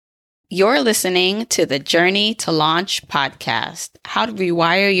You're listening to the Journey to Launch podcast, how to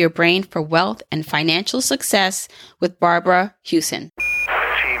rewire your brain for wealth and financial success with Barbara Hewson.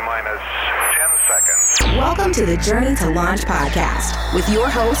 T-minus 10 seconds. Welcome to the Journey to Launch podcast with your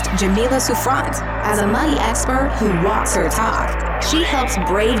host, Jamila Souffrant. As a money expert who walks her talk, she helps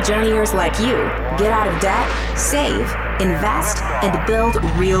brave journeyers like you get out of debt, save, invest, and build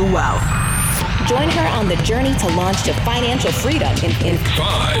real wealth. Join her on the journey to launch to financial freedom in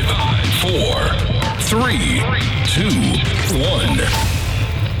 5, 4, 3, 2, 1.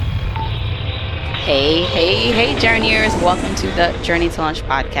 Hey, journeyers. Welcome to the Journey to Launch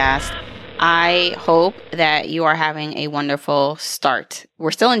podcast. I hope that you are having a wonderful start.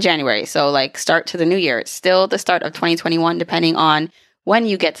 We're still in January, so start to the new year. It's still the start of 2021, depending on when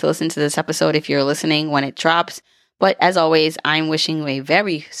you get to listen to this episode, if you're listening when it drops. But as always, I'm wishing you a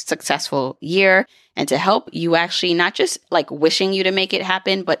very successful year, and to help you actually not just wishing you to make it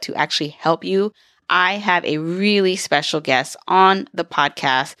happen, but to actually help you, I have a really special guest on the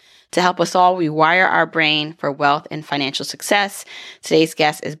podcast to help us all rewire our brain for wealth and financial success. Today's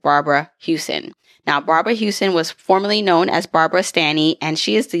guest is Barbara Hewson. Now, Barbara Hewson was formerly known as Barbara Stanny, and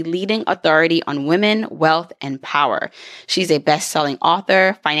she is the leading authority on women, wealth, and power. She's a best-selling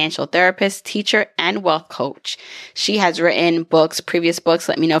author, financial therapist, teacher, and wealth coach. She has written previous books.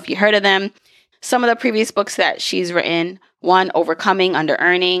 Let me know if you heard of them. Some of the previous books that she's written: one, Overcoming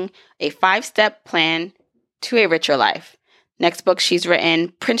Under-Earning, a 5-step plan to a richer life. Next book she's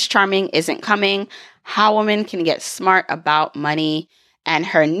written, Prince Charming Isn't Coming, How Women Can Get Smart About Money. And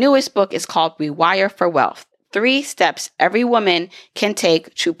her newest book is called Rewire for Wealth: 3 Steps Every Woman Can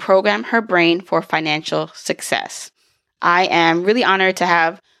Take to Program Her Brain for Financial Success. I am really honored to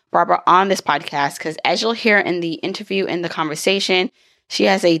have Barbara on this podcast because, as you'll hear in the interview, in the conversation, she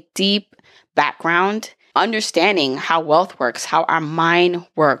has a deep background understanding how wealth works, how our mind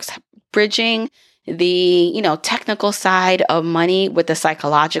works, bridging the, technical side of money with the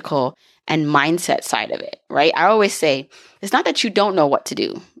psychological and mindset side of it, right? I always say, it's not that you don't know what to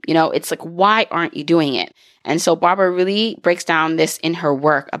do. It's why aren't you doing it? And so Barbara really breaks down this in her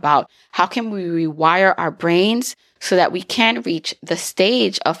work about how can we rewire our brains so that we can reach the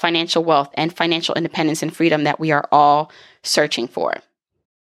stage of financial wealth and financial independence and freedom that we are all searching for.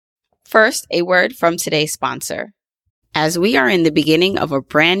 First, a word from today's sponsor. As we are in the beginning of a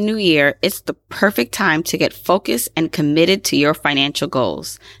brand new year, it's the perfect time to get focused and committed to your financial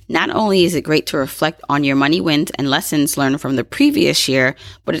goals. Not only is it great to reflect on your money wins and lessons learned from the previous year,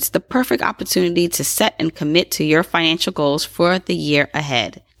 but it's the perfect opportunity to set and commit to your financial goals for the year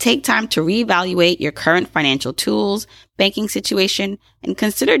ahead. Take time to reevaluate your current financial tools, banking situation, and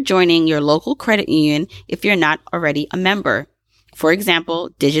consider joining your local credit union if you're not already a member. For example,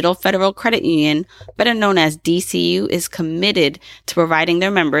 Digital Federal Credit Union, better known as DCU, is committed to providing their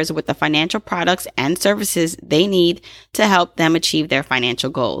members with the financial products and services they need to help them achieve their financial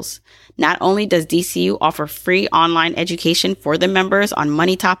goals. Not only does DCU offer free online education for their members on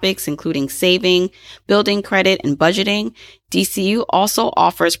money topics, including saving, building credit, and budgeting, DCU also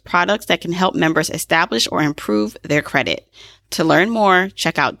offers products that can help members establish or improve their credit. To learn more,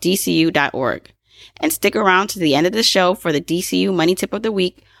 check out dcu.org. And stick around to the end of the show for the DCU Money Tip of the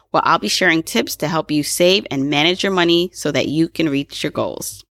Week, where I'll be sharing tips to help you save and manage your money so that you can reach your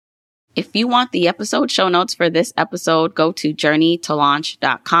goals. If you want the episode show notes for this episode, go to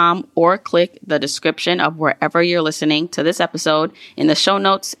journeytolaunch.com or click the description of wherever you're listening to this episode. In the show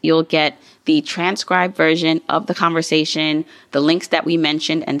notes, you'll get the transcribed version of the conversation, the links that we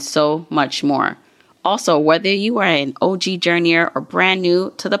mentioned, and so much more. Also, whether you are an OG journeyer or brand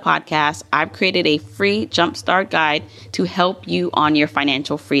new to the podcast, I've created a free jumpstart guide to help you on your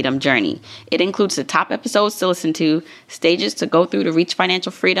financial freedom journey. It includes the top episodes to listen to, stages to go through to reach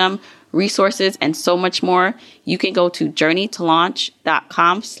financial freedom, resources, and so much more. You can go to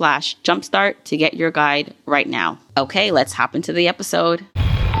journeytolaunch.com/jumpstart to get your guide right now. Okay, let's hop into the episode.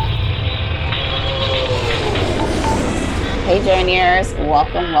 Hey journeyers,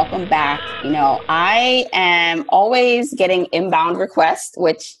 welcome back. I am always getting inbound requests,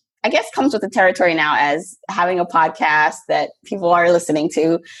 which I guess comes with the territory now as having a podcast that people are listening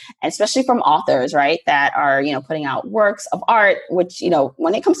to, and especially from authors, right, that are, putting out works of art, which,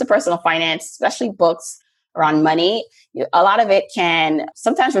 when it comes to personal finance, especially books around money, a lot of it can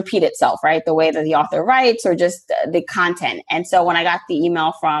sometimes repeat itself, right? The way that the author writes or just the content. And so when I got the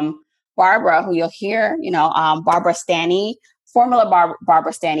email from Barbara, who you'll hear, Barbara Stanny, former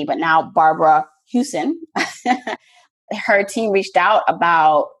Barbara Stanny, but now Barbara Hewson, her team reached out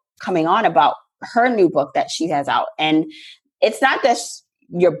about coming on about her new book that she has out. And it's not just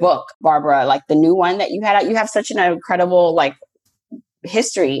your book, Barbara, like the new one that you had out. You have such an incredible,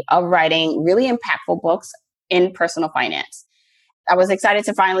 history of writing really impactful books in personal finance. I was excited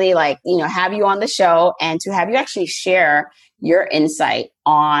to finally have you on the show and to have you actually share your insight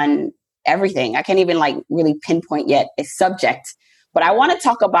on everything. I can't even really pinpoint yet a subject, but I want to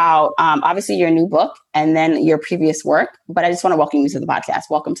talk about obviously your new book and then your previous work. But I just want to welcome you to the podcast.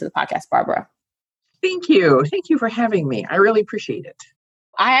 Welcome to the podcast, Barbara. Thank you. Thank you for having me. I really appreciate it.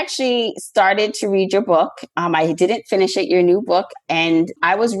 I actually started to read your book. I didn't finish it, your new book, and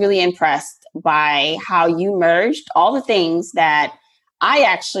I was really impressed by how you merged all the things that I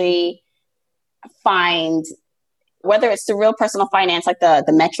actually find, whether it's the real personal finance, like the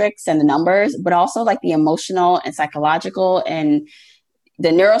metrics and the numbers, but also like the emotional and psychological and the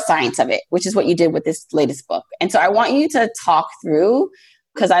neuroscience of it, which is what you did with this latest book. And so I want you to talk through,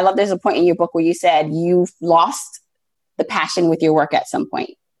 because I love there's a point in your book where you said you lost the passion with your work at some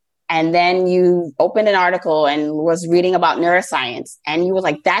point. And then you opened an article and was reading about neuroscience. And you were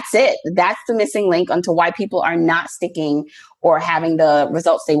like, that's it. That's the missing link onto why people are not sticking or having the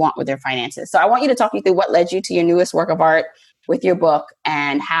results they want with their finances. So I want you to talk me through what led you to your newest work of art with your book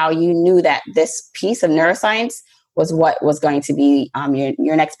and how you knew that this piece of neuroscience was what was going to be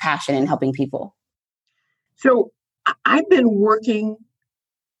your next passion in helping people. So I've been working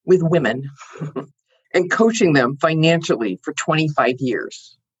with women and coaching them financially for 25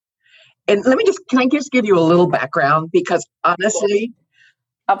 years. And can I just give you a little background? Because honestly,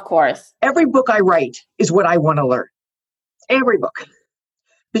 of course, every book I write is what I want to learn. Every book.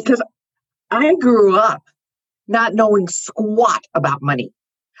 Because I grew up not knowing squat about money.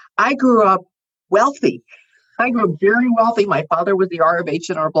 I grew up wealthy. I grew up very wealthy. My father was the R of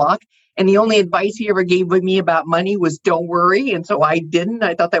H in our block. And the only advice he ever gave me about money was don't worry. And so I didn't.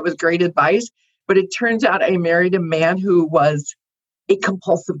 I thought that was great advice. But it turns out I married a man who was a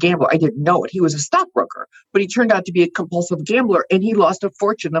compulsive gambler. I didn't know it. He was a stockbroker, but he turned out to be a compulsive gambler and he lost a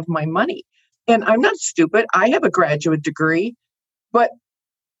fortune of my money. And I'm not stupid. I have a graduate degree, but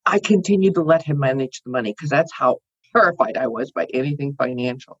I continued to let him manage the money because that's how terrified I was by anything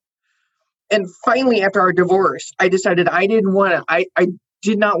financial. And finally, after our divorce, I decided I did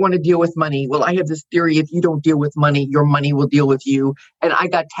not want to deal with money. Well, I have this theory, if you don't deal with money, your money will deal with you. And I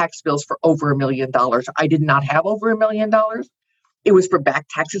got tax bills for over $1 million. I did not have over $1 million. It was for back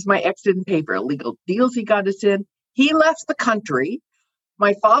taxes my ex didn't pay, for illegal deals he got us in. He left the country.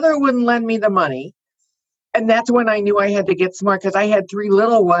 My father wouldn't lend me the money. And that's when I knew I had to get smart because I had 3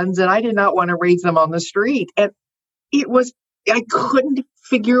 little ones and I did not want to raise them on the street. And I couldn't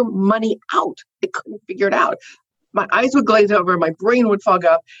figure money out. I couldn't figure it out. My eyes would glaze over, my brain would fog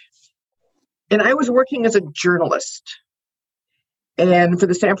up. And I was working as a journalist and for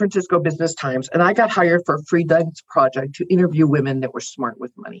the San Francisco Business Times. And I got hired for a freelance project to interview women that were smart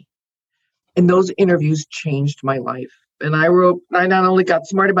with money. And those interviews changed my life. And I not only got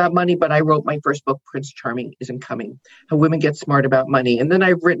smart about money, but I wrote my first book, Prince Charming Isn't Coming, How Women Get Smart About Money. And then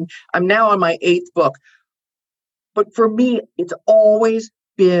I'm now on my 8th book. But for me, it's always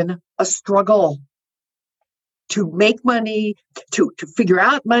been a struggle to make money, to figure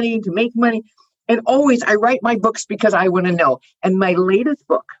out money, to make money. And always I write my books because I want to know. And my latest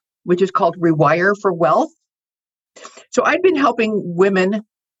book, which is called Rewire for Wealth. So I've been helping women,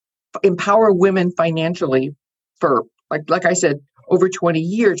 empower women financially for, like I said, over 20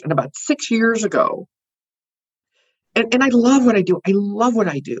 years. And about 6 years ago, and I love what I do. I love what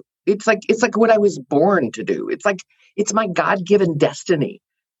I do. It's like what I was born to do. It's my God-given destiny.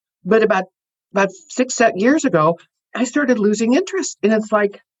 But about 6-7 years ago, I started losing interest. And it's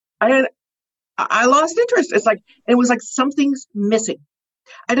like, I lost interest. It was like something's missing.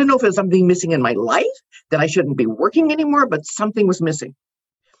 I don't know if it was something missing in my life that I shouldn't be working anymore, but something was missing.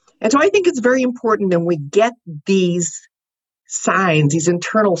 And so I think it's very important that we get these signs, these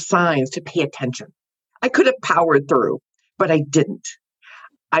internal signs, to pay attention. I could have powered through, but I didn't.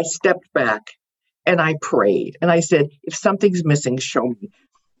 I stepped back and I prayed and I said, if something's missing, show me.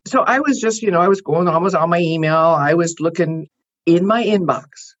 So I was just, I was on my email. I was looking in my inbox.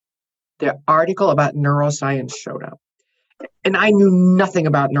 The article about neuroscience showed up. And I knew nothing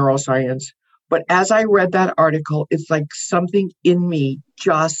about neuroscience. But as I read that article, it's like something in me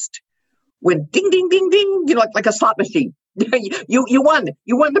just went ding, ding, ding, ding, like a slot machine. You won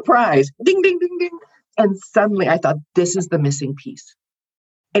the prize. Ding, ding, ding, ding. And suddenly I thought, this is the missing piece.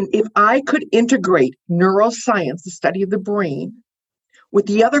 And if I could integrate neuroscience, the study of the brain, with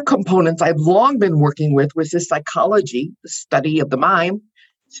the other components I've long been working with, which is psychology, the study of the mind,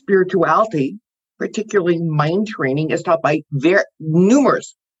 spirituality, particularly mind training, is taught by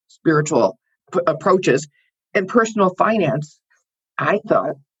numerous spiritual approaches, and personal finance, I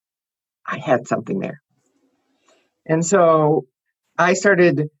thought I had something there. And so I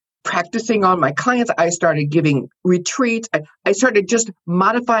started practicing on my clients. I started giving retreats. I started just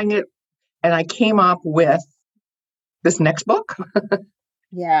modifying it. And I came up with this next book.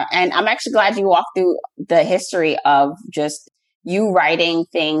 Yeah. And I'm actually glad you walked through the history of just you writing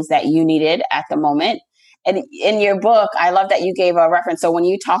things that you needed at the moment. And in your book, I love that you gave a reference. So when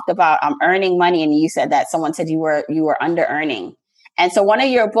you talked about earning money, and you said that someone said you were under earning. And so one of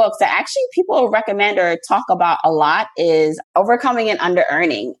your books that actually people recommend or talk about a lot is Overcoming an Under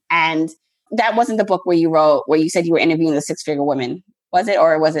Earning. And that wasn't the book where you said you were interviewing the six-figure women. Was it,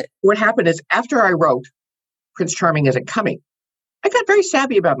 or was it? What happened is after I wrote Prince Charming Isn't Coming, I got very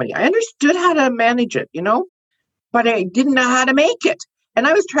savvy about money. I understood how to manage it, but I didn't know how to make it. And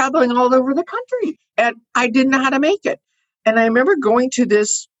I was traveling all over the country and I didn't know how to make it. And I remember going to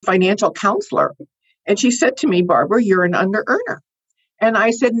this financial counselor and she said to me, Barbara, you're an under earner. And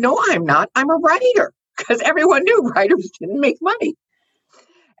I said, no, I'm not. I'm a writer, because everyone knew writers didn't make money.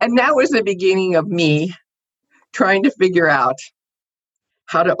 And that was the beginning of me trying to figure out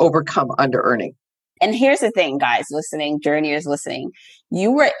how to overcome under earning. And here's the thing, guys listening, journeyers listening,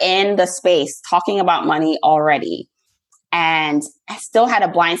 you were in the space talking about money already and still had a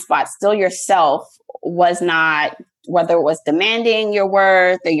blind spot. Still yourself was not, whether it was demanding your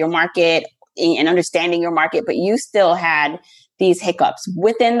worth or your market and understanding your market, but you still had these hiccups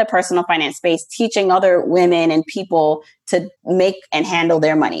within the personal finance space, teaching other women and people to make and handle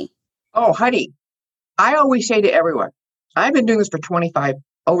their money. Oh, honey, I always say to everyone, I've been doing this for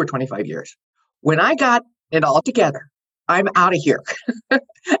over 25 years. When I got it all together, I'm out of here.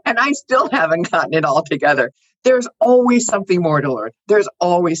 And I still haven't gotten it all together. There's always something more to learn. There's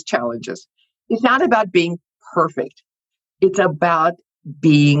always challenges. It's not about being perfect. It's about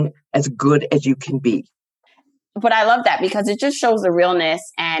being as good as you can be. But I love that because it just shows the realness.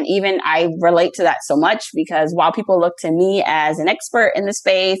 And even I relate to that so much because while people look to me as an expert in the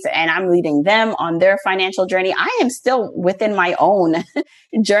space and I'm leading them on their financial journey, I am still within my own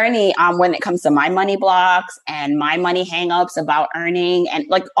journey when it comes to my money blocks and my money hangups about earning and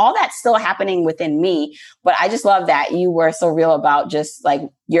like all that's still happening within me. But I just love that you were so real about just like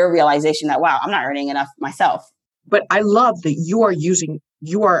your realization that, wow, I'm not earning enough myself. But I love that you are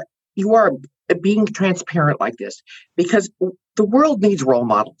being transparent like this, because the world needs role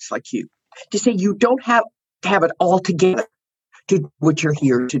models like you to say you don't have to have it all together to do what you're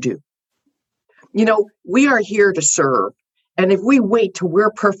here to do. We are here to serve. And if we wait till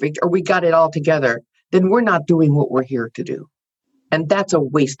we're perfect or we got it all together, then we're not doing what we're here to do. And that's a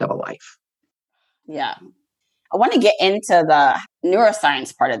waste of a life. Yeah. I want to get into the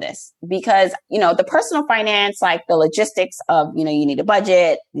neuroscience part of this because, the personal finance, like the logistics of, you need a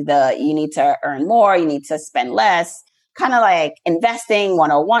budget, you need to earn more, you need to spend less, kind of like investing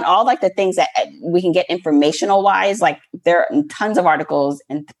 101, all like the things that we can get informational wise. Like there are tons of articles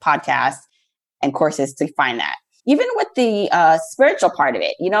and podcasts and courses to find that. Even with the spiritual part of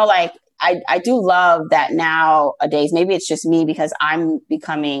it, I do love that nowadays, maybe it's just me because I'm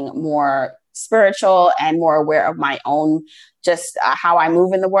becoming more spiritual and more aware of my own, just how I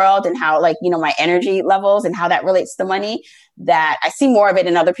move in the world and how my energy levels and how that relates to money, that I see more of it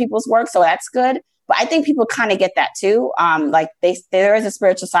in other people's work. So that's good. But I think people kind of get that too. There is a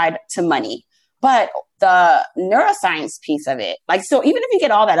spiritual side to money, but the neuroscience piece of it, so even if you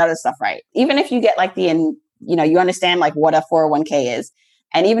get all that other stuff right, even if you get you understand what a 401k is.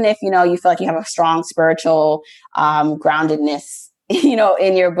 And even if, you feel like you have a strong spiritual groundedness,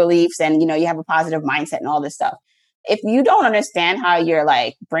 in your beliefs and, you have a positive mindset and all this stuff. If you don't understand how your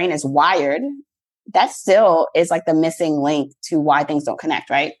brain is wired, that still is the missing link to why things don't connect,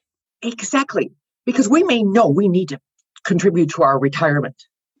 right? Exactly. Because we may know we need to contribute to our retirement.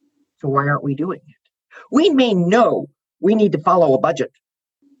 So why aren't we doing it? We may know we need to follow a budget.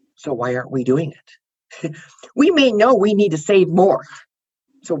 So why aren't we doing it? We may know we need to save more.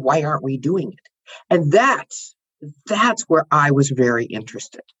 So why aren't we doing it? And that's where I was very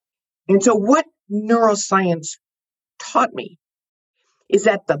interested. And so what neuroscience taught me is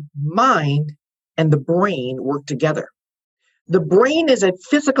that the mind and the brain work together. The brain is a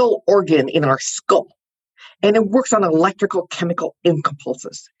physical organ in our skull, and it works on electrical, chemical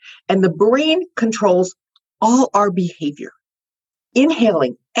impulses. And the brain controls all our behavior.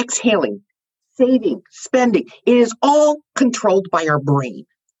 Inhaling, exhaling, saving, spending. It is all controlled by our brain.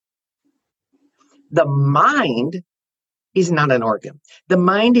 The mind is not an organ. The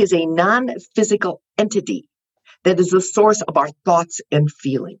mind is a non-physical entity that is the source of our thoughts and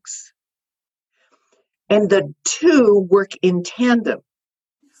feelings. And the two work in tandem.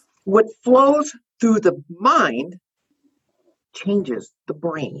 What flows through the mind changes the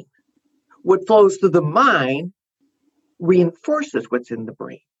brain. What flows through the mind reinforces what's in the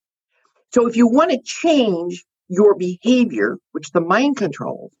brain. So if you want to change your behavior, which the mind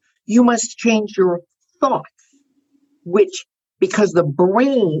controls, you must change your thoughts, which, because the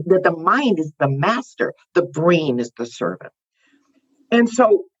mind is the master, the brain is the servant. And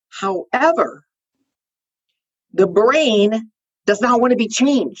so, however, the brain does not want to be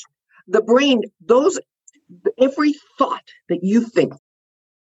changed. The brain, every thought that you think,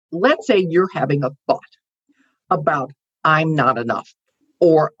 let's say you're having a thought about I'm not enough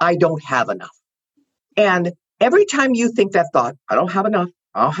or I don't have enough. And every time you think that thought, I don't have enough,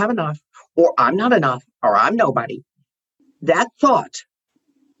 or I'm not enough, or I'm nobody, that thought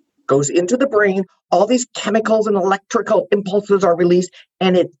goes into the brain, all these chemicals and electrical impulses are released,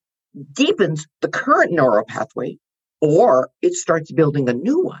 and it deepens the current neural pathway, or it starts building a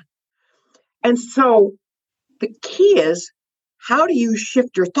new one. And so the key is, how do you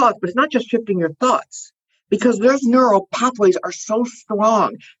shift your thoughts? But it's not just shifting your thoughts, because those neural pathways are so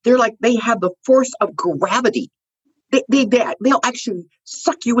strong. They're like, they have the force of gravity. They'll actually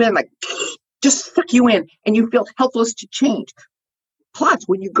suck you in, like just suck you in, and you feel helpless to change. Plus,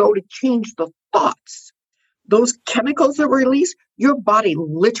 when you go to change the thoughts, those chemicals that release, your body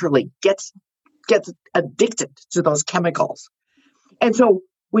literally gets addicted to those chemicals. And so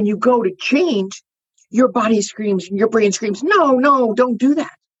when you go to change, your body screams, your brain screams, no, don't do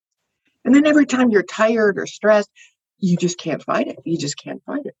that. And then every time you're tired or stressed, you just can't fight it. You just can't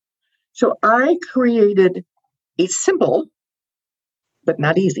fight it. So I created a simple, but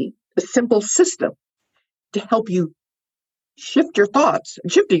not easy, a simple system to help you shift your thoughts.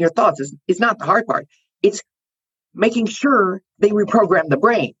 And shifting your thoughts is not the hard part. It's making sure they reprogram the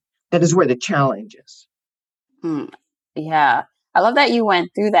brain. That is where the challenge is. Yeah. I love that you went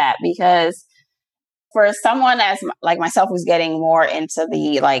through that, because for someone as like myself who's getting more into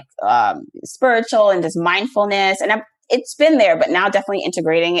the spiritual and just mindfulness, and it's been there, but now definitely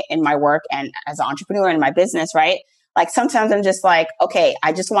integrating it in my work and as an entrepreneur in my business, right? Like sometimes I'm just like, okay,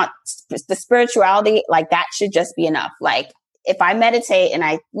 I just want the spirituality, like that should just be enough. Like if I meditate and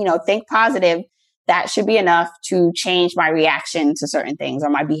I, think positive, that should be enough to change my reaction to certain things or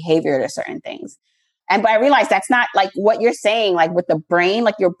my behavior to certain things. But I realized that's not like what you're saying, like with the brain,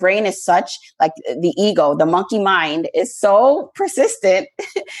 like your brain is such, like the ego, the monkey mind is so persistent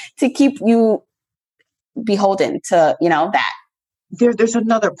to keep you beholden to, that. There's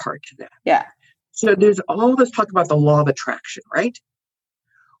another part to that. Yeah. So there's all this talk about the law of attraction, right?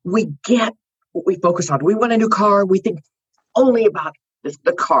 We get what we focus on. We want a new car. We think only about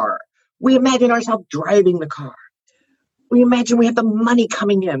the car. We imagine ourselves driving the car. We imagine we have the money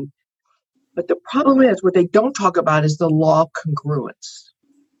coming in. But the problem is, what they don't talk about is the law of congruence.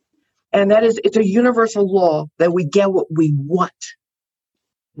 And that is, it's a universal law that we get what we want,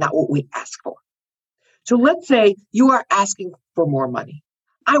 not what we ask for. So let's say you are asking for more money.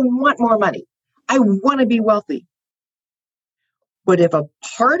 I want more money. I want to be wealthy. But if a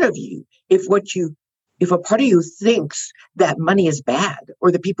part of you, if a part of you thinks that money is bad,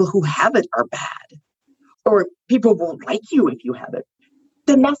 or the people who have it are bad, or people won't like you if you have it,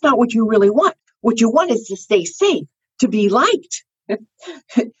 then that's not what you really want. What you want is to stay safe, to be liked.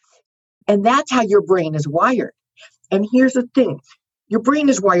 And that's how your brain is wired. And here's the thing. Your brain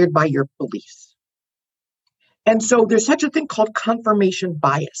is wired by your beliefs. And so there's such a thing called confirmation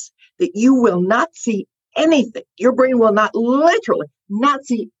bias, that you will not see anything. Your brain will literally not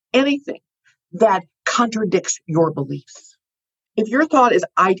see anything that contradicts your beliefs. If your thought is,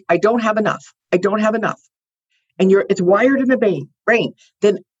 I don't have enough, and it's wired in the brain,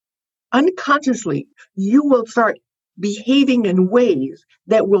 then unconsciously you will start behaving in ways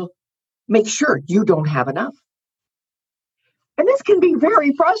that will make sure you don't have enough. And this can be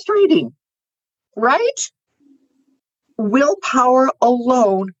very frustrating, right? Willpower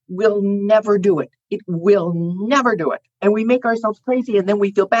alone will never do it. It will never do it. And we make ourselves crazy, and then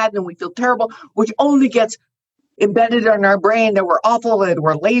we feel bad, and then we feel terrible, which only gets embedded in our brain that we're awful and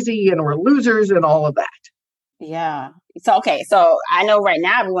we're lazy and we're losers and all of that. Yeah. So, okay. So I know right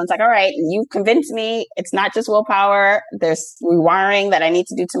now everyone's like, all right, you convinced me. It's not just willpower. There's rewiring that I need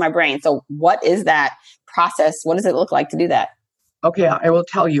to do to my brain. So what is that process? What does it look like to do that? Okay. I will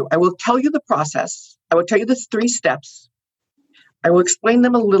tell you the process. I will tell you the 3 steps. I will explain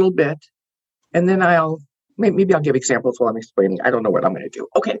them a little bit, and then maybe I'll give examples while I'm explaining. I don't know what I'm going to do.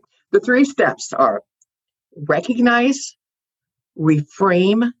 Okay. The 3 steps are recognize,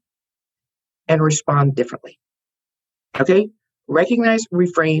 reframe, and respond differently. Okay? Recognize,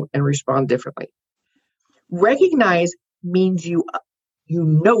 reframe, and respond differently. Recognize means you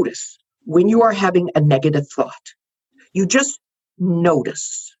notice when you are having a negative thought. You just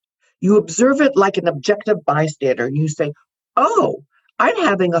notice. You observe it like an objective bystander. And you say, oh, I'm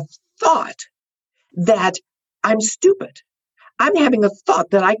having a thought that I'm stupid. I'm having a thought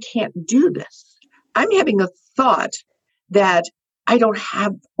that I can't do this. I'm having a thought that I don't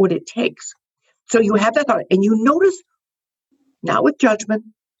have what it takes. So you have that thought and you notice, not with judgment,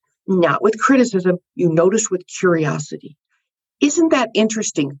 not with criticism, you notice with curiosity. Isn't that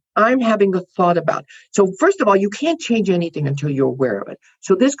interesting? I'm having a thought about. So first of all, you can't change anything until you're aware of it.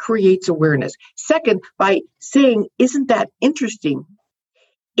 So this creates awareness. Second, by saying, isn't that interesting?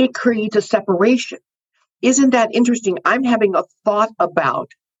 It creates a separation. Isn't that interesting? I'm having a thought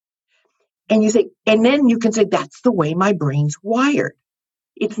about. And you say, and then you can say, that's the way my brain's wired.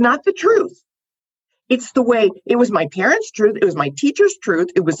 It's not the truth. It's the way, it was my parents' truth. It was my teacher's truth.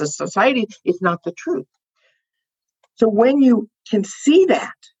 It was the society. It's not the truth. So when you can see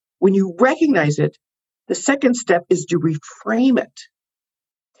that, when you recognize it, the second step is to reframe it.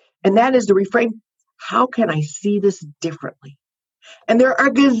 And that is to reframe, how can I see this differently? And there are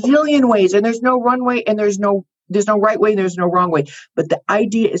a gazillion ways, and there's no runway, and there's no right way, and there's no wrong way. But the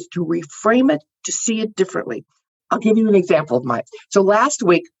idea is to reframe it, to see it differently. I'll give you an example of mine. So last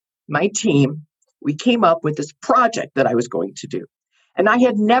week, my team, we came up with this project that I was going to do. And I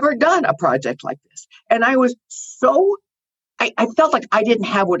had never done a project like this. And I was I felt like I didn't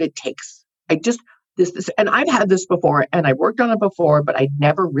have what it takes. And I've had this before, and I worked on it before, but I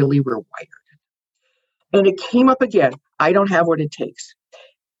never really rewired it. And it came up again. I don't have what it takes.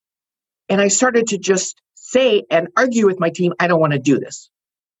 And I started to just say and argue with my team, I don't want to do this.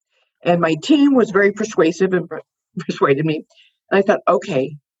 And my team was very persuasive and persuaded me. And I thought,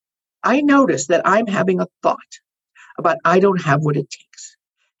 okay, I noticed that I'm having a thought about I don't have what it takes.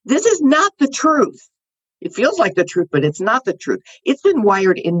 This is not the truth. It feels like the truth, but it's not the truth. It's been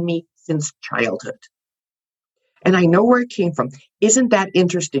wired in me since childhood. And I know where it came from. Isn't that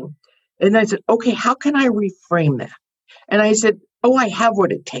interesting? And I said, okay, how can I reframe that? And I said, oh, I have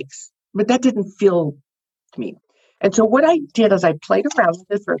what it takes. But that didn't feel to me. And so what I did is I played around with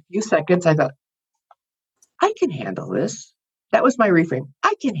this for a few seconds. I thought, I can handle this. That was my reframe.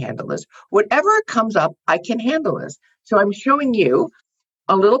 I can handle this. Whatever comes up, I can handle this. So I'm showing you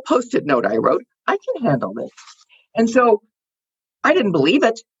a little Post-it note I wrote. I can handle this. And so I didn't believe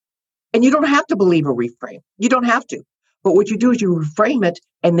it. And you don't have to believe a reframe. You don't have to. But what you do is you reframe it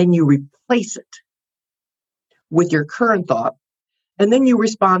and then you replace it with your current thought. And then you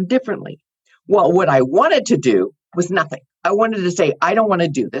respond differently. Well, what I wanted to do was nothing. I wanted to say, I don't want to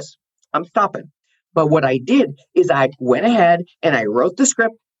do this. I'm stopping. But what I did is I went ahead and I wrote the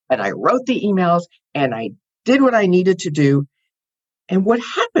script and I wrote the emails and I did what I needed to do. And what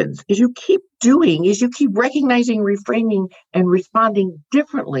happens is you keep recognizing, reframing, and responding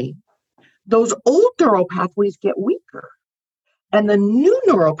differently. Those old neural pathways get weaker and the new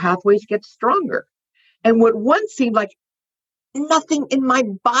neural pathways get stronger. And what once seemed like nothing in my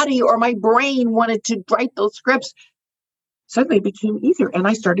body or my brain wanted to write those scripts suddenly became easier. And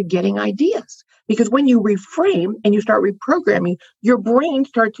I started getting ideas. Because when you reframe and you start reprogramming, your brain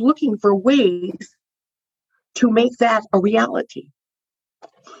starts looking for ways to make that a reality.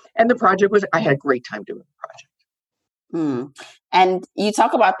 And the project I had a great time doing the project. And you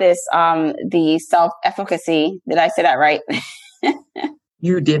talk about this, the self-efficacy. Did I say that right?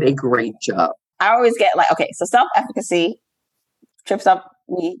 You did a great job. I always get so self-efficacy trips up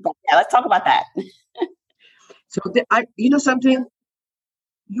me. But yeah, let's talk about that. So you know something?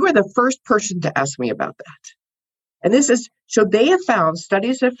 You are the first person to ask me about that. And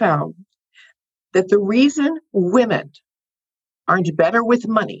studies have found that the reason women aren't better with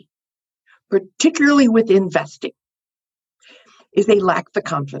money, particularly with investing, is they lack the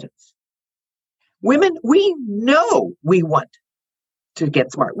confidence. Women, we know we want to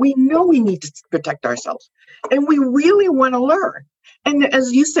get smart. We know we need to protect ourselves. And we really want to learn. And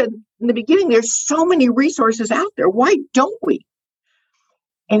as you said in the beginning, there's so many resources out there. Why don't we?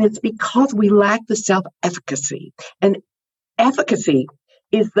 And it's because we lack the self-efficacy. And efficacy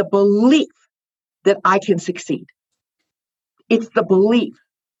is the belief that I can succeed. It's the belief.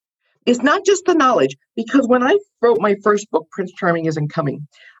 It's not just the knowledge. Because when I wrote my first book, Prince Charming Isn't Coming,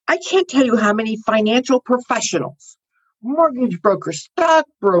 I can't tell you how many financial professionals, mortgage brokers,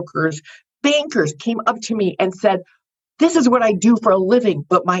 stockbrokers, bankers came up to me and said, this is what I do for a living,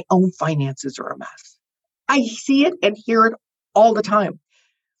 but my own finances are a mess. I see it and hear it all the time.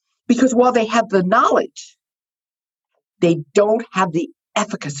 Because while they have the knowledge, they don't have the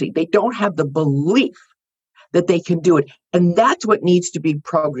efficacy. They don't have the belief that they can do it. And that's what needs to be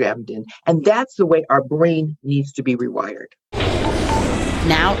programmed in. And that's the way our brain needs to be rewired.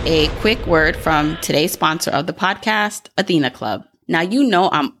 Now, a quick word from today's sponsor of the podcast, Athena Club. Now, you know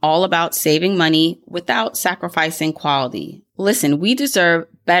I'm all about saving money without sacrificing quality. Listen, we deserve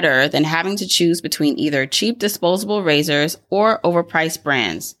better than having to choose between either cheap disposable razors or overpriced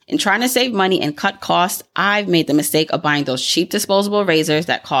brands. In trying to save money and cut costs, I've made the mistake of buying those cheap disposable razors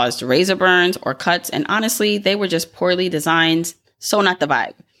that caused razor burns or cuts, and honestly, they were just poorly designed, so not the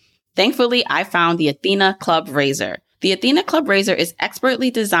vibe. Thankfully, I found the Athena Club razor. The Athena Club razor is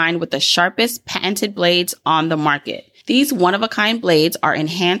expertly designed with the sharpest patented blades on the market. These one-of-a-kind blades are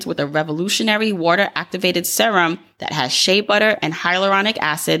enhanced with a revolutionary water-activated serum that has shea butter and hyaluronic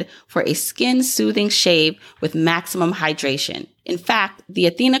acid for a skin-soothing shave with maximum hydration. In fact, the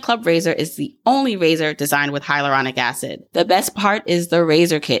Athena Club razor is the only razor designed with hyaluronic acid. The best part is the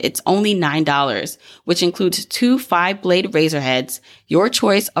razor kit. It's only $9, which includes 2 5-blade razor heads, your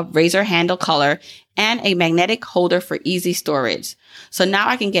choice of razor handle color, and a magnetic holder for easy storage. So now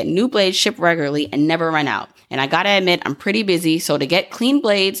I can get new blades shipped regularly and never run out. And I gotta admit, I'm pretty busy, so to get clean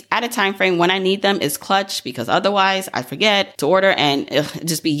blades at a time frame when I need them is clutch, because otherwise I forget to order and it'll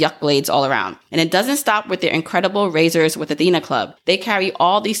just be yuck blades all around. And it doesn't stop with their incredible razors with Athena Club. They carry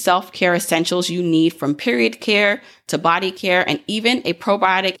all these self-care essentials you need, from period care to body care and even a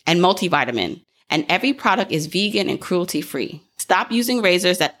probiotic and multivitamin. And every product is vegan and cruelty-free. Stop using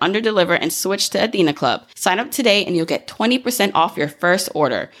razors that underdeliver and switch to Athena Club. Sign up today and you'll get 20% off your first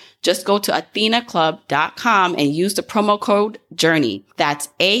order. Just go to athenaclub.com and use the promo code JOURNEY. That's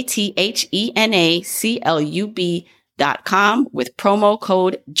ATHENACLUB.com with promo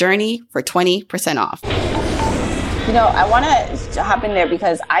code JOURNEY for 20% off. You know, I want to hop in there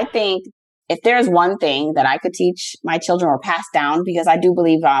because I think if there's one thing that I could teach my children or pass down, because I do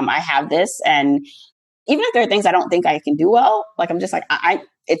believe I have this, and even if there are things I don't think I can do well, like I'm just like,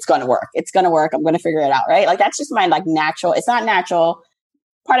 it's going to work. It's going to work. I'm going to figure it out. Right. Like that's just my like natural. It's not natural.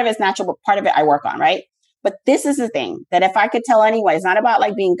 Part of it's natural, but part of it I work on. Right. But this is the thing that if I could tell anyone, it's not about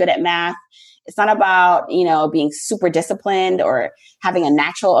like being good at math. It's not about, you know, being super disciplined or having a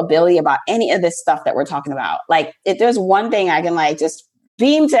natural ability about any of this stuff that we're talking about. Like if there's one thing I can like just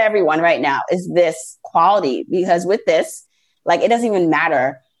beam to everyone right now is this quality, because with this, like, it doesn't even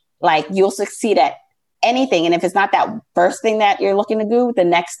matter. Like you'll succeed at anything. And if it's not that first thing that you're looking to do, the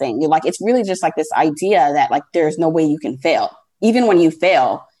next thing, you're like, it's really just like this idea that like, there's no way you can fail. Even when you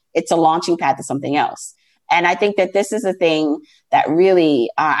fail, it's a launching pad to something else. And I think that this is a thing that really,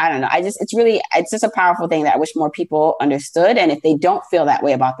 I don't know. It's just a powerful thing that I wish more people understood. And if they don't feel that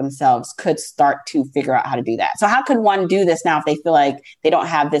way about themselves, could start to figure out how to do that. So how could one do this now if they feel like they don't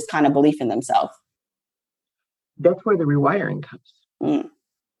have this kind of belief in themselves? That's where the rewiring comes.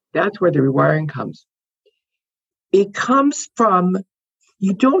 That's where the rewiring comes. It comes from,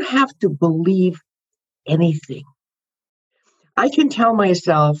 you don't have to believe anything. I can tell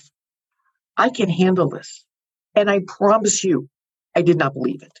myself, I can handle this. And I promise you, I did not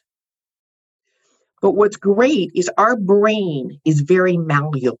believe it. But what's great is our brain is very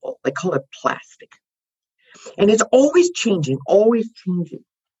malleable. They call it plastic. And it's always changing, always changing.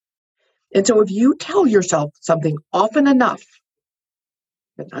 And so if you tell yourself something often enough,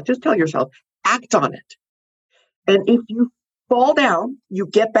 but not just tell yourself, act on it. And if you fall down, you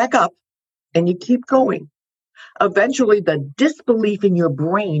get back up and you keep going. Eventually, the disbelief in your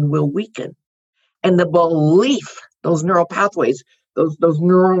brain will weaken. And the belief, those neural pathways, those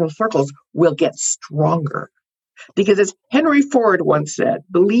neuronal circles will get stronger. Because as Henry Ford once said,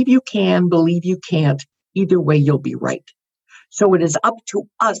 believe you can, believe you can't. Either way, you'll be right. So it is up to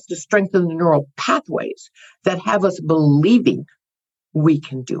us to strengthen the neural pathways that have us believing we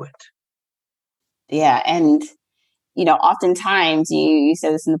can do it. Yeah. And, you know, oftentimes you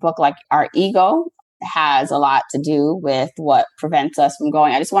said this in the book, like our ego has a lot to do with what prevents us from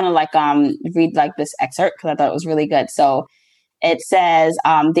going. I just want to read like this excerpt because I thought it was really good. So it says,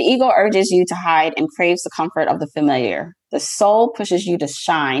 the ego urges you to hide and craves the comfort of the familiar. The soul pushes you to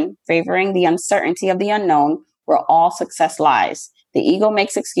shine, favoring the uncertainty of the unknown where all success lies. The ego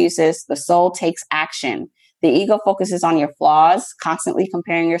makes excuses. The soul takes action. The ego focuses on your flaws, constantly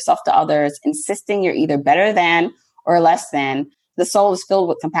comparing yourself to others, insisting you're either better than or less than. The soul is filled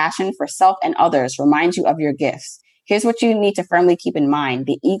with compassion for self and others, reminds you of your gifts. Here's what you need to firmly keep in mind.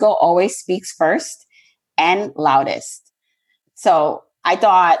 The ego always speaks first and loudest. So I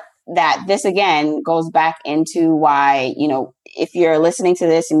thought that this, again, goes back into why, you know, if you're listening to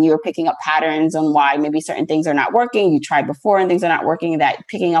this and you're picking up patterns on why maybe certain things are not working, you tried before and things are not working, that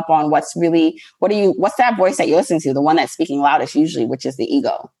picking up on what's that voice that you're listening to, the one that's speaking loudest usually, which is the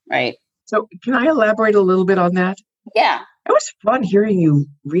ego, right? So can I elaborate a little bit on that? Yeah. It was fun hearing you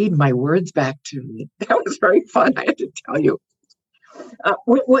read my words back to me. That was very fun, I have to tell you.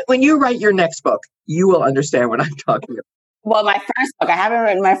 When you write your next book, you will understand what I'm talking about. Well, my first book, I haven't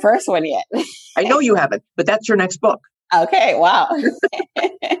written my first one yet. I know you haven't, but that's your next book. Okay, wow.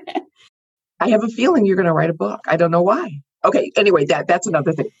 I have a feeling you're going to write a book. I don't know why. Okay, anyway, that's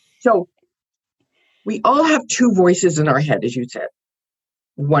another thing. So we all have two voices in our head, as you said.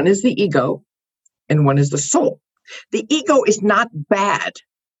 One is the ego and one is the soul. The ego is not bad.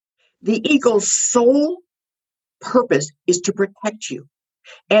 The ego's sole purpose is to protect you.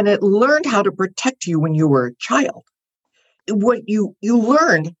 And it learned how to protect you when you were a child. What you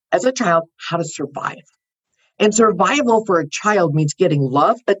learned as a child how to survive. And survival for a child means getting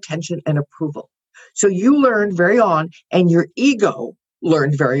love, attention, and approval. So you learned very on, and your ego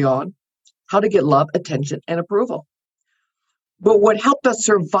learned very on, how to get love, attention, and approval. But what helped us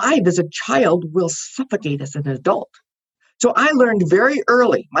survive as a child will suffocate us as an adult. So I learned very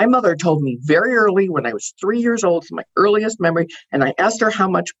early. My mother told me very early when I was 3 years old, it's my earliest memory, and I asked her how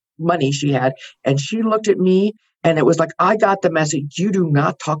much money she had, and she looked at me, and it was like, I got the message, you do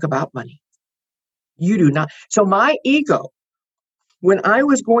not talk about money. You do not. So my ego, when I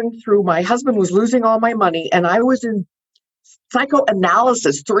was going through, my husband was losing all my money, and I was in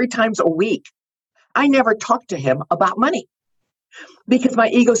psychoanalysis 3 times a week. I never talked to him about money because my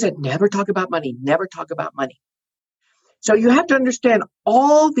ego said, never talk about money, never talk about money. So you have to understand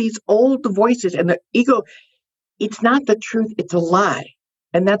all these old voices, and the ego, it's not the truth, it's a lie.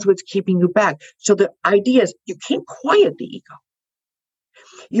 And that's what's keeping you back. So the idea is you can't quiet the ego.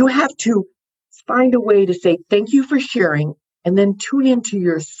 You have to find a way to say, thank you for sharing, and then tune into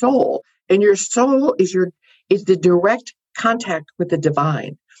your soul. And your soul is the direct contact with the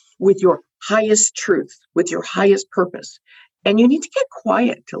divine, with your highest truth, with your highest purpose. And you need to get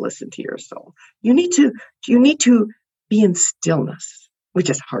quiet to listen to your soul. You need to be in stillness, which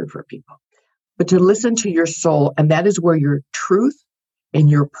is hard for people, but to listen to your soul. And that is where your truth and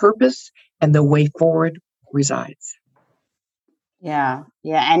your purpose and the way forward resides. Yeah.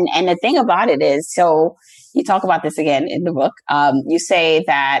 And the thing about it is, so you talk about this again in the book. You say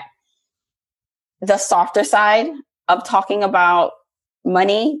that the softer side of talking about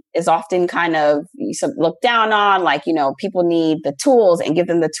money is often kind of looked down on, like, people need the tools and give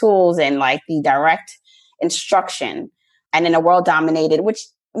them the tools and like the direct instruction. And in a world dominated, which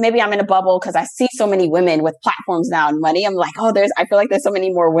maybe I'm in a bubble because I see so many women with platforms now and money. I'm like, I feel like there's so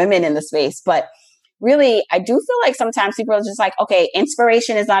many more women in the space, but really, I do feel like sometimes people are just like, okay,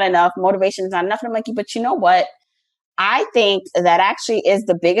 inspiration is not enough. Motivation is not enough. And I'm like, but you know what? I think that actually is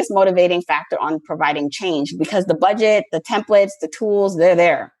the biggest motivating factor on providing change, because the budget, the templates, the tools, they're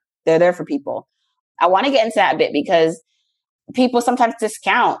there. They're there for people. I want to get into that a bit because people sometimes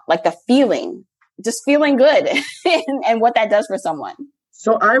discount like the feeling, just feeling good and what that does for someone.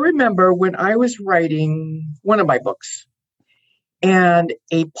 So I remember when I was writing one of my books, and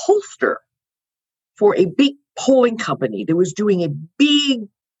a pollster for a big polling company that was doing a big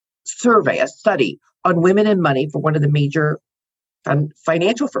survey, a study on women and money for one of the major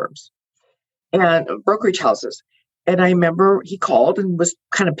financial firms and brokerage houses. And I remember he called and was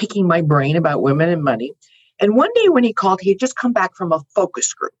kind of picking my brain about women and money. And one day when he called, he had just come back from a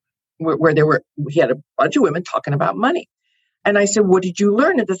focus group where he had a bunch of women talking about money. And I said, what did you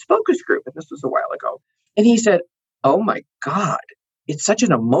learn at this focus group? And this was a while ago. And he said, oh my God, it's such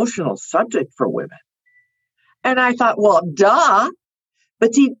an emotional subject for women. And I thought, well, duh.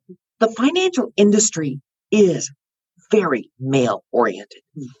 But see, the financial industry is very male-oriented,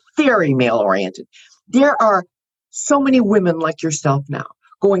 very male-oriented. There are so many women like yourself now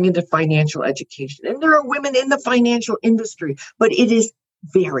going into financial education. And there are women in the financial industry, but it is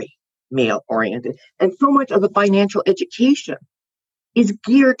very male-oriented. And so much of the financial education is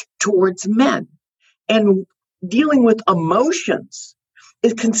geared towards men. And dealing with emotions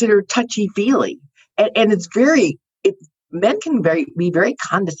is considered touchy-feely. And men can be very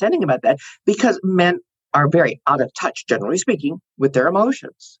condescending about that because men are very out of touch, generally speaking, with their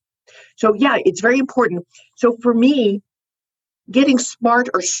emotions. So yeah, it's very important. So for me, getting smart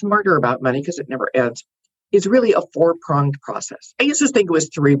or smarter about money, because it never ends, is really a 4-pronged process. I used to think it was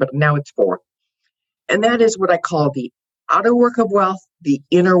 3, but now it's 4. And that is what I call the outer work of wealth, the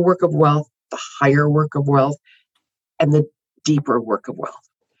inner work of wealth, the higher work of wealth, and the deeper work of wealth.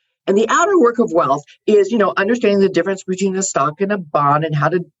 And the outer work of wealth is, understanding the difference between a stock and a bond and how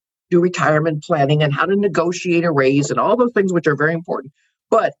to do retirement planning and how to negotiate a raise and all those things, which are very important.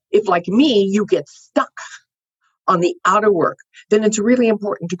 But if, like me, you get stuck on the outer work, then it's really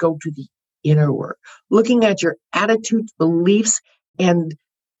important to go to the inner work, looking at your attitudes, beliefs, and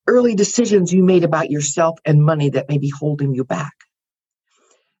early decisions you made about yourself and money that may be holding you back.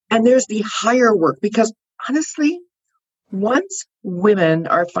 And there's the higher work, because honestly, Once women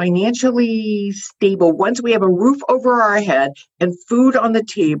are financially stable, once we have a roof over our head and food on the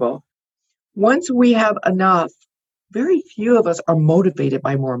table, once we have enough, very few of us are motivated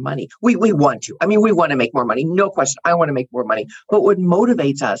by more money. We want to. I mean, we want to make more money. No question. I want to make more money. But what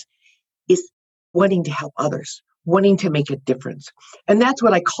motivates us is wanting to help others, wanting to make a difference. And that's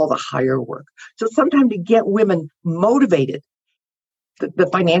what I call the higher work. So sometimes to get women motivated, the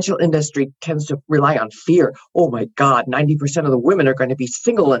financial industry tends to rely on fear. Oh my God, 90% of the women are going to be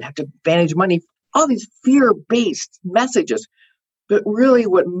single and have to manage money. All these fear-based messages. But really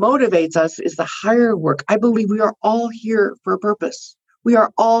what motivates us is the higher work. I believe we are all here for a purpose. We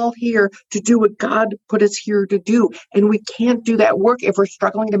are all here to do what God put us here to do. And we can't do that work if we're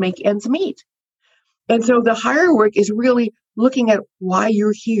struggling to make ends meet. And so the higher work is really looking at why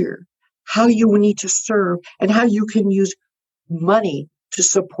you're here, how you need to serve, and how you can use money to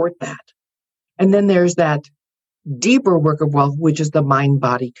support that. And then there's that deeper work of wealth, which is the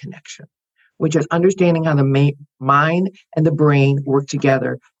mind-body connection, which is understanding how the mind and the brain work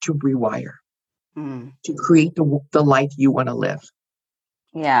together to rewire, to create the life you want to live.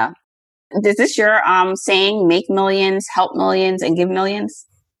 Yeah. Is this your saying, make millions, help millions, and give millions?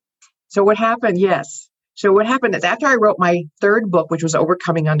 So what happened? Yes. So what happened is after I wrote my third book, which was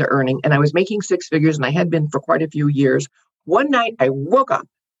Overcoming Under-Earning, and I was making six figures, and I had been for quite a few years, one night I woke up,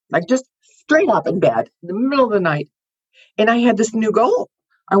 like just straight up in bed in the middle of the night, and I had this new goal.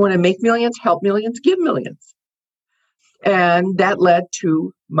 I want to make millions, help millions, give millions. And that led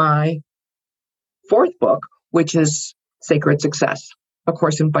to my fourth book, which is Sacred Success, A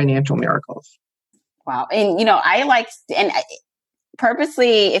Course in Financial Miracles. Wow. And, I like, and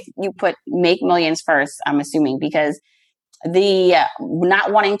purposely, if you put make millions first, I'm assuming, because the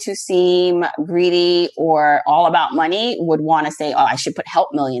not wanting to seem greedy or all about money would want to say, oh, I should put help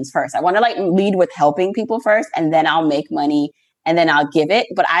millions first. I want to lead with helping people first, and then I'll make money and then I'll give it.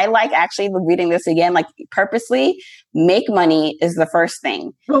 But I like actually reading this again, purposely make money is the first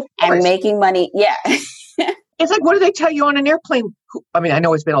thing. Well, and making money. Yeah. It's like, what do they tell you on an airplane? I mean, I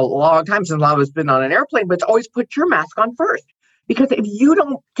know it's been a long time since a lot of us been on an airplane, but it's always put your mask on first. Because if you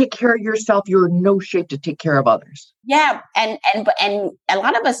don't take care of yourself, you're in no shape to take care of others. Yeah. And a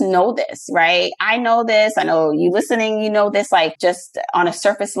lot of us know this, right? I know this. I know you listening, you know this, just on a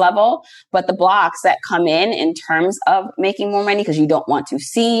surface level, but the blocks that come in terms of making more money, because you don't want to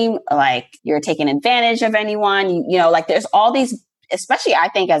seem like you're taking advantage of anyone, there's all these, especially I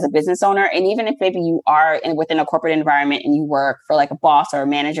think as a business owner, and even if maybe you are within a corporate environment and you work for a boss or a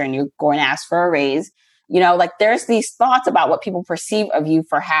manager and you're going to ask for a raise, there's these thoughts about what people perceive of you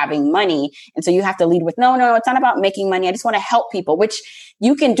for having money. And so you have to lead with, no, it's not about making money. I just want to help people, which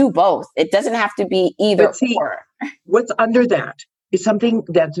you can do both. It doesn't have to be either or. What's under that is something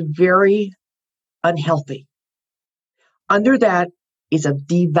that's very unhealthy. Under that is a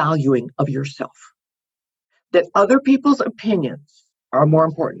devaluing of yourself. That other people's opinions are more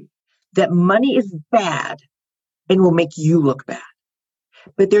important. That money is bad and will make you look bad.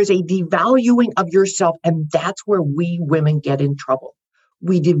 But there's a devaluing of yourself, and that's where we women get in trouble.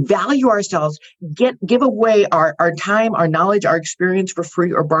 We devalue ourselves, give away our time, our knowledge, our experience for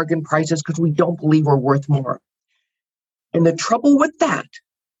free or bargain prices because we don't believe we're worth more. And the trouble with that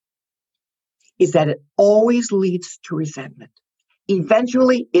is that it always leads to resentment.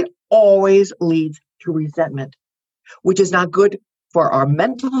 Eventually, it always leads to resentment, which is not good for our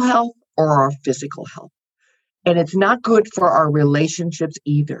mental health or our physical health. And it's not good for our relationships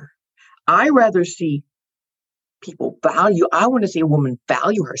either. I rather see people value. I want to see a woman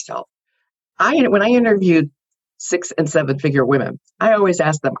value herself. When I interviewed 6- and 7-figure women, I always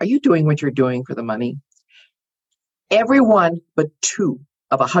ask them, are you doing what you're doing for the money? Everyone but 2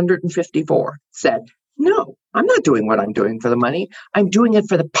 of 154 said, no, I'm not doing what I'm doing for the money. I'm doing it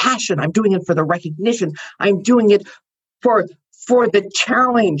for the passion. I'm doing it for the recognition. I'm doing it for the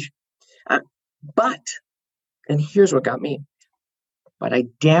challenge. And here's what got me. But I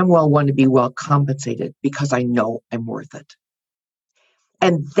damn well want to be well compensated because I know I'm worth it.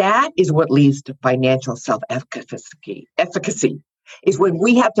 And that is what leads to financial self-efficacy. Efficacy is when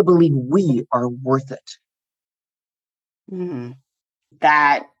we have to believe we are worth it. Mm.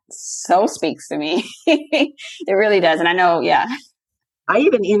 That so speaks to me. It really does. And I know, yeah. I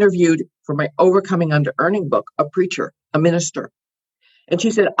even interviewed for my Overcoming Under-Earning book, a preacher, a minister. And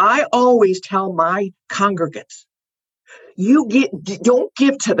she said, I always tell my congregants, don't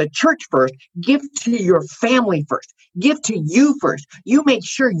give to the church first, give to your family first, give to you first. You make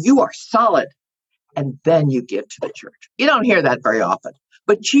sure you are solid, and then you give to the church. You don't hear that very often,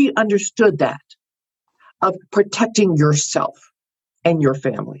 but she understood that of protecting yourself and your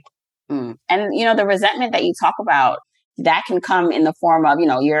family. Mm. And, the resentment that you talk about, that can come in the form of,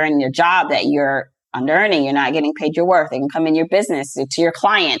 you're in your job that you're under earning, you're not getting paid your worth. It can come in your business, to your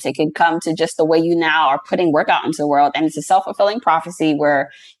clients. It can come to just the way you now are putting work out into the world. And it's a self-fulfilling prophecy where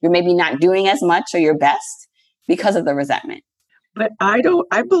you're maybe not doing as much or your best because of the resentment. But I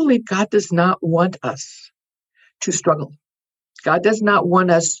believe God does not want us to struggle. God does not want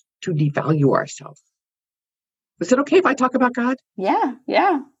us to devalue ourselves. Is it okay if I talk about God?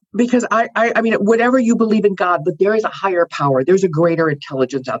 Yeah. Because I mean, whatever you believe in God, but there is a higher power. There's a greater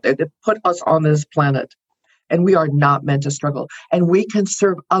intelligence out there that put us on this planet. And we are not meant to struggle. And we can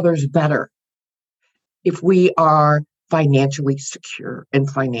serve others better if we are financially secure and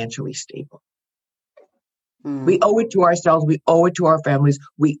financially stable. We owe it to ourselves. We owe it to our families.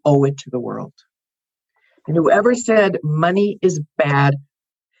 We owe it to the world. And whoever said money is bad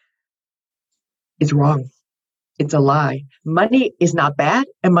is wrong. It's a lie. Money is not bad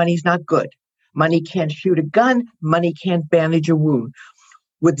and money is not good. Money can't shoot a gun. Money can't bandage a wound.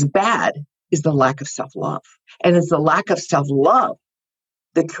 What's bad is the lack of self-love. And it's the lack of self-love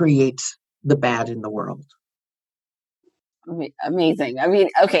that creates the bad in the world. Amazing. I mean,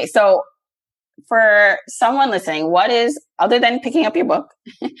 okay, so for someone listening, what is, other than picking up your book,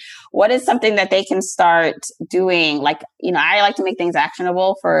 what is something that they can start doing? Like, I like to make things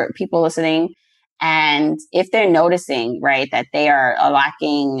actionable for people listening. And if they're noticing, right, that they are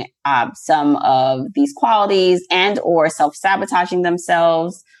lacking some of these qualities and or self-sabotaging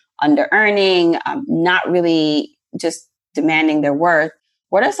themselves, under-earning, not really just demanding their worth,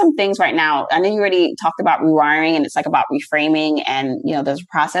 what are some things right now? I know you already talked about rewiring and it's like about reframing and, there's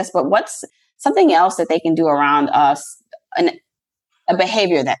a process, but what's something else that they can do around a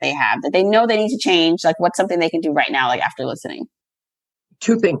behavior that they have that they know they need to change? Like what's something they can do right now, like after listening?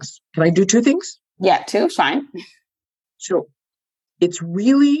 2 things. Can I do 2 things? Yeah, 2, fine. So it's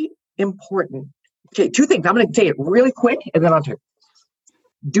really important. Okay, 2 things. I'm going to say it really quick and then I'll tell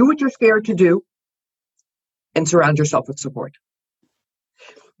you. Do what you're scared to do and surround yourself with support.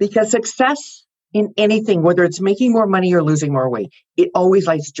 Because success in anything, whether it's making more money or losing more weight, it always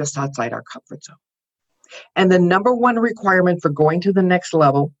lies just outside our comfort zone. And the number 1 requirement for going to the next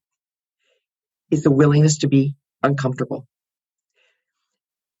level is the willingness to be uncomfortable.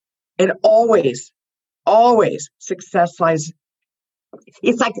 And always success lies.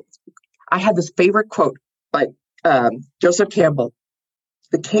 It's like, I have this favorite quote by Joseph Campbell.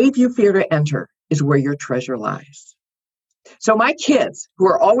 The cave you fear to enter is where your treasure lies. So my kids who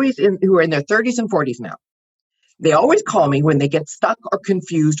are in their 30s and 40s now, they always call me when they get stuck or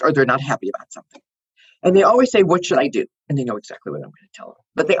confused or they're not happy about something. And they always say, what should I do? And they know exactly what I'm going to tell them.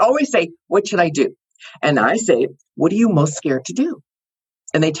 But they always say, what should I do? And I say, what are you most scared to do?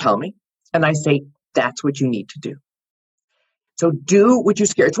 And they tell me, and I say, that's what you need to do. So do what you're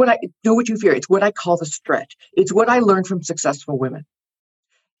scared. Do what you fear. It's what I call the stretch. It's what I learned from successful women.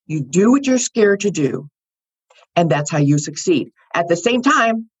 You do what you're scared to do, and that's how you succeed. At the same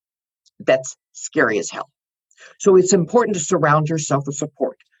time, that's scary as hell. So it's important to surround yourself with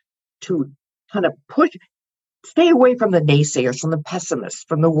support, to kind of stay away from the naysayers, from the pessimists,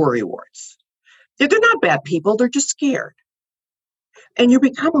 from the worrywarts. They're not bad people. They're just scared. And you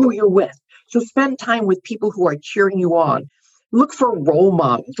become who you're with. So spend time with people who are cheering you on. Look for role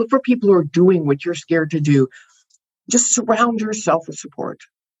models. Look for people who are doing what you're scared to do. Just surround yourself with support.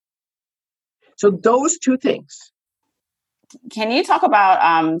 So those 2 things. Can you talk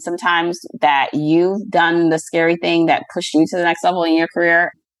about sometimes that you've done the scary thing that pushed you to the next level in your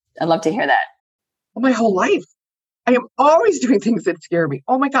career? I'd love to hear that. Well, my whole life, I am always doing things that scare me.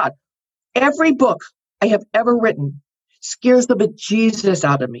 Oh my God. Every book I have ever written scares the bejesus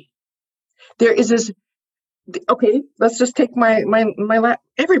out of me. There is this, okay, let's just take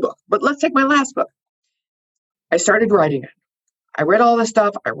every book, but let's take my last book. I started writing it. I read all this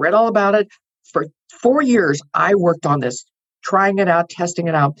stuff. I read all about it. For 4 years, I worked on this, trying it out, testing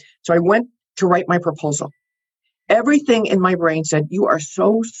it out. So I went to write my proposal. Everything in my brain said, you are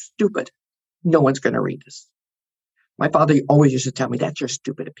so stupid. No one's going to read this. My father always used to tell me, that's your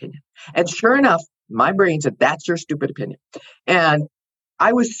stupid opinion. And sure enough, my brain said, that's your stupid opinion. And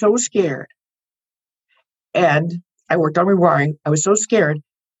I was so scared. And I worked on rewiring. I was so scared,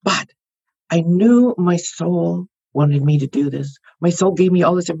 but I knew my soul wanted me to do this. My soul gave me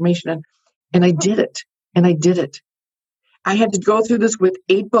all this information and I did it. And I did it. I had to go through this with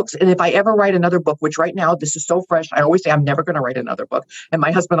 8 books. And if I ever write another book, which right now, this is so fresh, I always say, I'm never going to write another book. And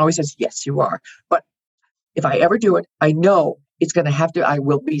my husband always says, yes, you are. But if I ever do it, I know it's going to have to, I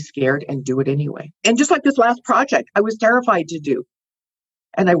will be scared and do it anyway. And just like this last project, I was terrified to do.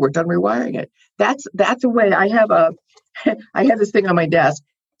 And I worked on rewiring it. That's a way I have I have this thing on my desk.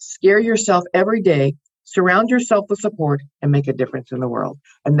 Scare yourself every day Surround yourself with support and make a difference in the world.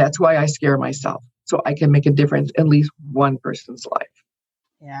 And that's why I scare myself, so I can make a difference in at least one person's life.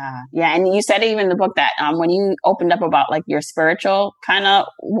 Yeah. Yeah. And you said even in the book that when you opened up about like your spiritual kind of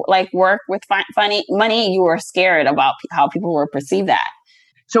like work with money, you were scared about how people would perceive that.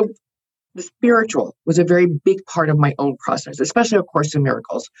 So the spiritual was a very big part of my own process, especially A Course in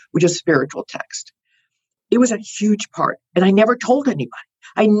Miracles, which is spiritual text. It was a huge part. And I never told anybody.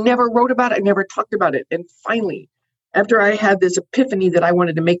 I never wrote about it. I never talked about it. And finally, after I had this epiphany that I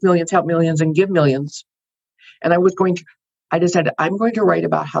wanted to make millions, help millions, and give millions, and I decided I'm going to write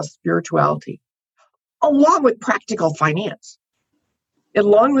about how spirituality, along with practical finance,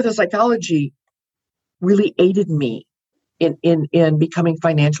 along with the psychology, really aided me in becoming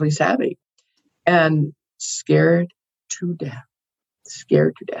financially savvy. And scared to death.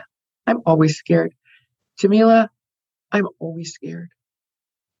 I'm always scared. Jamila, I'm always scared.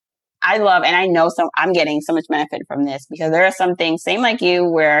 I love, and I know I'm getting so much benefit from this because there are some things, same like you,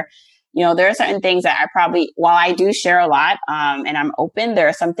 where there are certain things that I probably, while I do share a lot, and I'm open, there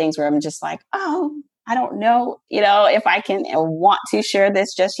are some things where I'm just like, oh, I don't know, if I can want to share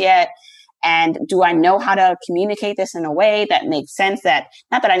this just yet. And do I know how to communicate this in a way that makes sense, that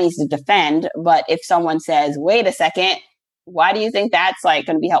not that I need to defend, but if someone says, wait a second, why do you think that's like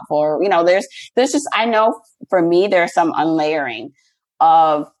going to be helpful? Or, there's just, I know for me, there's some unlayering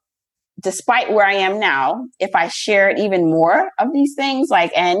of, despite where I am now, if I shared even more of these things,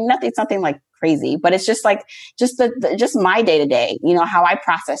 and it's nothing like crazy, but it's just like, just my day to day, how I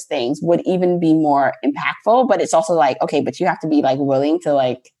process things would even be more impactful. But it's also like, okay, but you have to be like willing to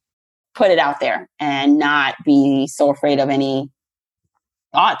like put it out there and not be so afraid of any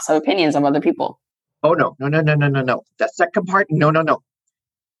thoughts or opinions of other people. Oh, no. That second part, no.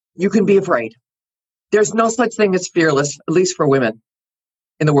 You can be afraid. There's no such thing as fearless, at least for women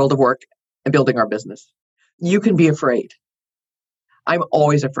in the world of work and building our business. You can be afraid. I'm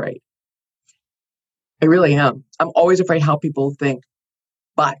always afraid. I really am. I'm always afraid how people think,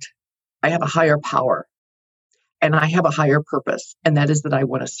 but I have a higher power and I have a higher purpose, and that is that I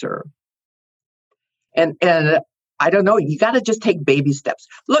want to serve. And I don't know, you got to just take baby steps.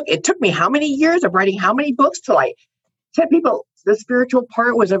 Look, it took me how many years of writing how many books till I said people, the spiritual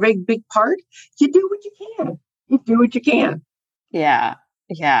part was a very big part. You do what you can. Yeah.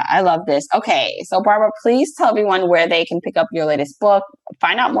 Yeah, I love this. Okay, so Barbara, please tell everyone where they can pick up your latest book,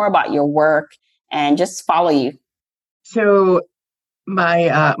 find out more about your work, and just follow you. So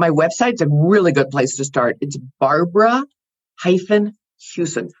my website's a really good place to start. It's Barbara-Huson,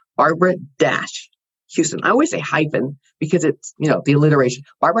 Barbara-Huson. I always say hyphen because it's, the alliteration.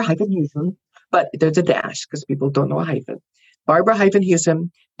 Barbara-Huson, but there's a dash because people don't know a hyphen.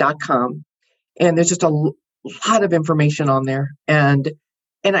 Barbara-Huson.com. And there's just a lot of information on there.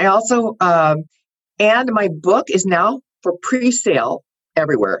 And I also, and my book is now for pre-sale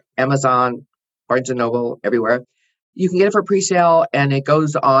everywhere. Amazon, Barnes & Noble, everywhere. You can get it for pre-sale, and it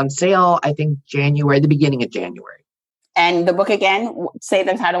goes on sale, I think, the beginning of January. And the book again, say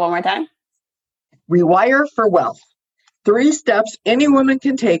the title one more time. Rewire for Wealth. 3 steps any woman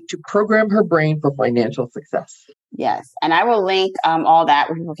can take to program her brain for financial success. Yes. And I will link all that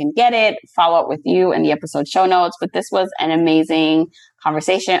where people can get it, follow up with you in the episode show notes. But this was an amazing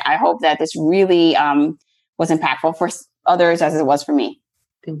conversation. I hope that this really was impactful for others as it was for me.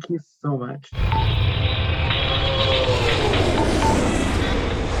 Thank you so much.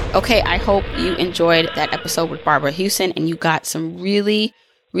 Okay, I hope you enjoyed that episode with Barbara Huson and you got some really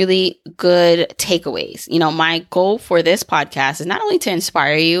good takeaways. My goal for this podcast is not only to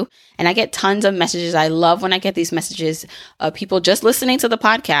inspire you, and I get tons of messages. I love when I get these messages of people just listening to the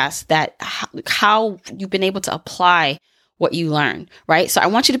podcast, that how you've been able to apply what you learn, right? So I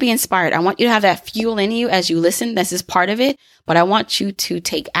want you to be inspired. I want you to have that fuel in you as you listen. This is part of it, but I want you to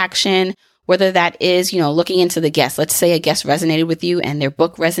take action, whether that is, looking into the guest. Let's say a guest resonated with you and their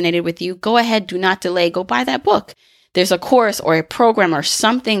book resonated with you. Go ahead. Do not delay. Go buy that book. There's a course or a program or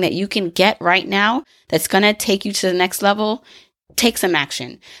something that you can get right now that's going to take you to the next level. Take some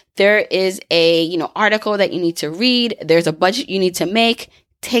action. There is a, article that you need to read. There's a budget you need to make.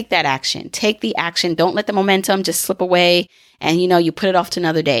 Take that action. Take the action. Don't let the momentum just slip away and, you put it off to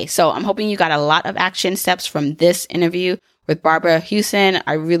another day. So I'm hoping you got a lot of action steps from this interview with Barbara Huson.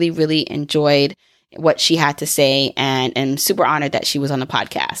 I really enjoyed what she had to say and am super honored that she was on the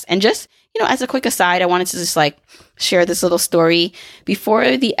podcast. And just, as a quick aside, I wanted to just share this little story.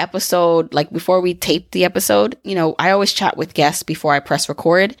 Before the episode, before we taped the episode, I always chat with guests before I press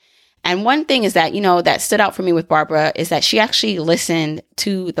record. And one thing is that, that stood out for me with Barbara is that she actually listened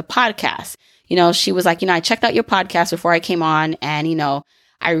to the podcast. She was like, I checked out your podcast before I came on and,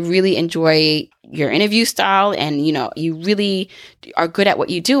 I really enjoy your interview style, and, you really are good at what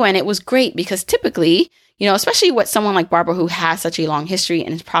you do. And it was great because typically, especially with someone like Barbara, who has such a long history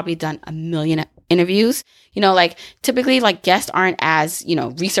and has probably done a million interviews, typically guests aren't as,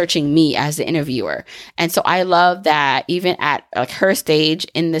 researching me as the interviewer. And so I love that even at her stage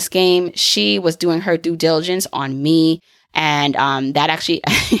in this game, she was doing her due diligence on me. And that actually,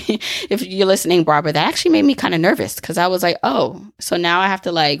 if you're listening, Barbara, that actually made me kind of nervous because I was like, oh, so now I have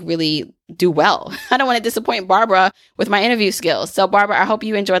to really do well. I don't want to disappoint Barbara with my interview skills. So Barbara, I hope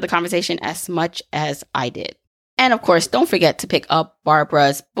you enjoyed the conversation as much as I did. And of course, don't forget to pick up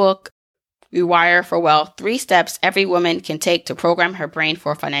Barbara's book, Rewire for Wealth, 3 Steps Every Woman Can Take to Program Her Brain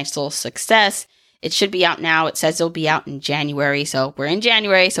for Financial Success. It should be out now. It says it'll be out in January. So we're in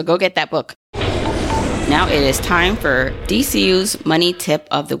January, so go get that book. Now it is time for DCU's Money Tip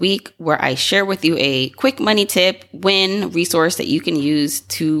of the Week, where I share with you a quick money tip, resource that you can use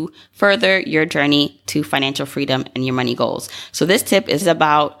to further your journey to financial freedom and your money goals. So this tip is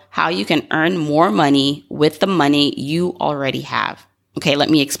about how you can earn more money with the money you already have. Okay, let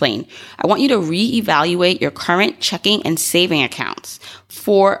me explain. I want you to reevaluate your current checking and saving accounts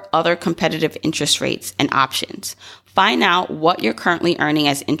for other competitive interest rates and options. Find out what you're currently earning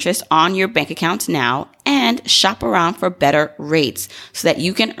as interest on your bank accounts now and shop around for better rates so that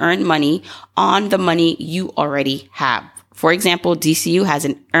you can earn money on the money you already have. For example, DCU has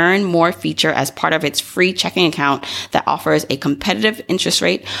an Earn More feature as part of its free checking account that offers a competitive interest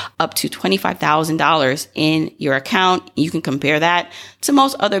rate up to $25,000 in your account. You can compare that to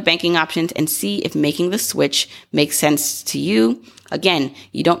most other banking options and see if making the switch makes sense to you. Again,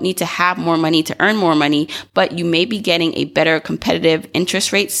 you don't need to have more money to earn more money, but you may be getting a better competitive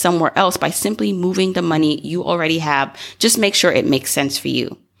interest rate somewhere else by simply moving the money you already have. Just make sure it makes sense for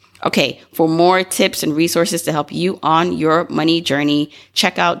you. Okay, for more tips and resources to help you on your money journey,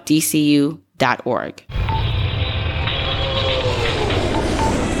 check out dcu.org.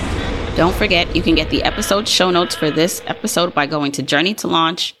 Don't forget, you can get the episode show notes for this episode by going to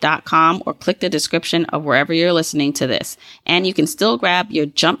journeytolaunch.com or click the description of wherever you're listening to this. And you can still grab your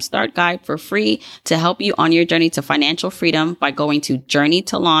Jumpstart Guide for free to help you on your journey to financial freedom by going to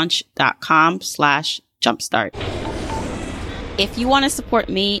journeytolaunch.com/jumpstart. If you want to support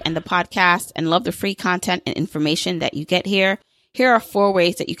me and the podcast and love the free content and information that you get here, here are 4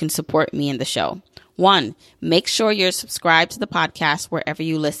 ways that you can support me and the show. 1, make sure you're subscribed to the podcast wherever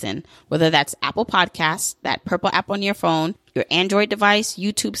you listen, whether that's Apple Podcasts, that purple app on your phone, your Android device,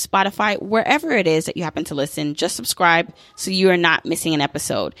 YouTube, Spotify, wherever it is that you happen to listen, just subscribe so you are not missing an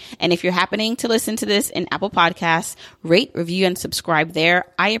episode. And if you're happening to listen to this in Apple Podcasts, rate, review, and subscribe there.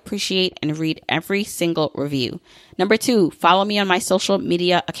 I appreciate and read every single review. Number 2, follow me on my social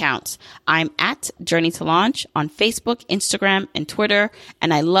media accounts. I'm at Journey to Launch on Facebook, Instagram, and Twitter,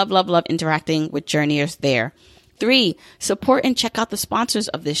 and I love interacting with journeyers there. 3, support and check out the sponsors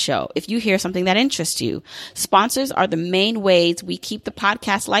of this show if you hear something that interests you. Sponsors are the main ways we keep the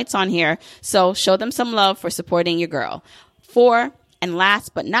podcast lights on here, so show them some love for supporting your girl. 4, and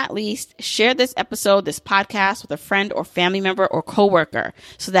last but not least, share this episode, this podcast with a friend or family member or coworker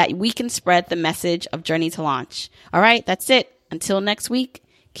so that we can spread the message of Journey to Launch. All right, that's it. Until next week,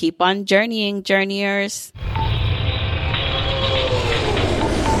 keep on journeying, journeyers.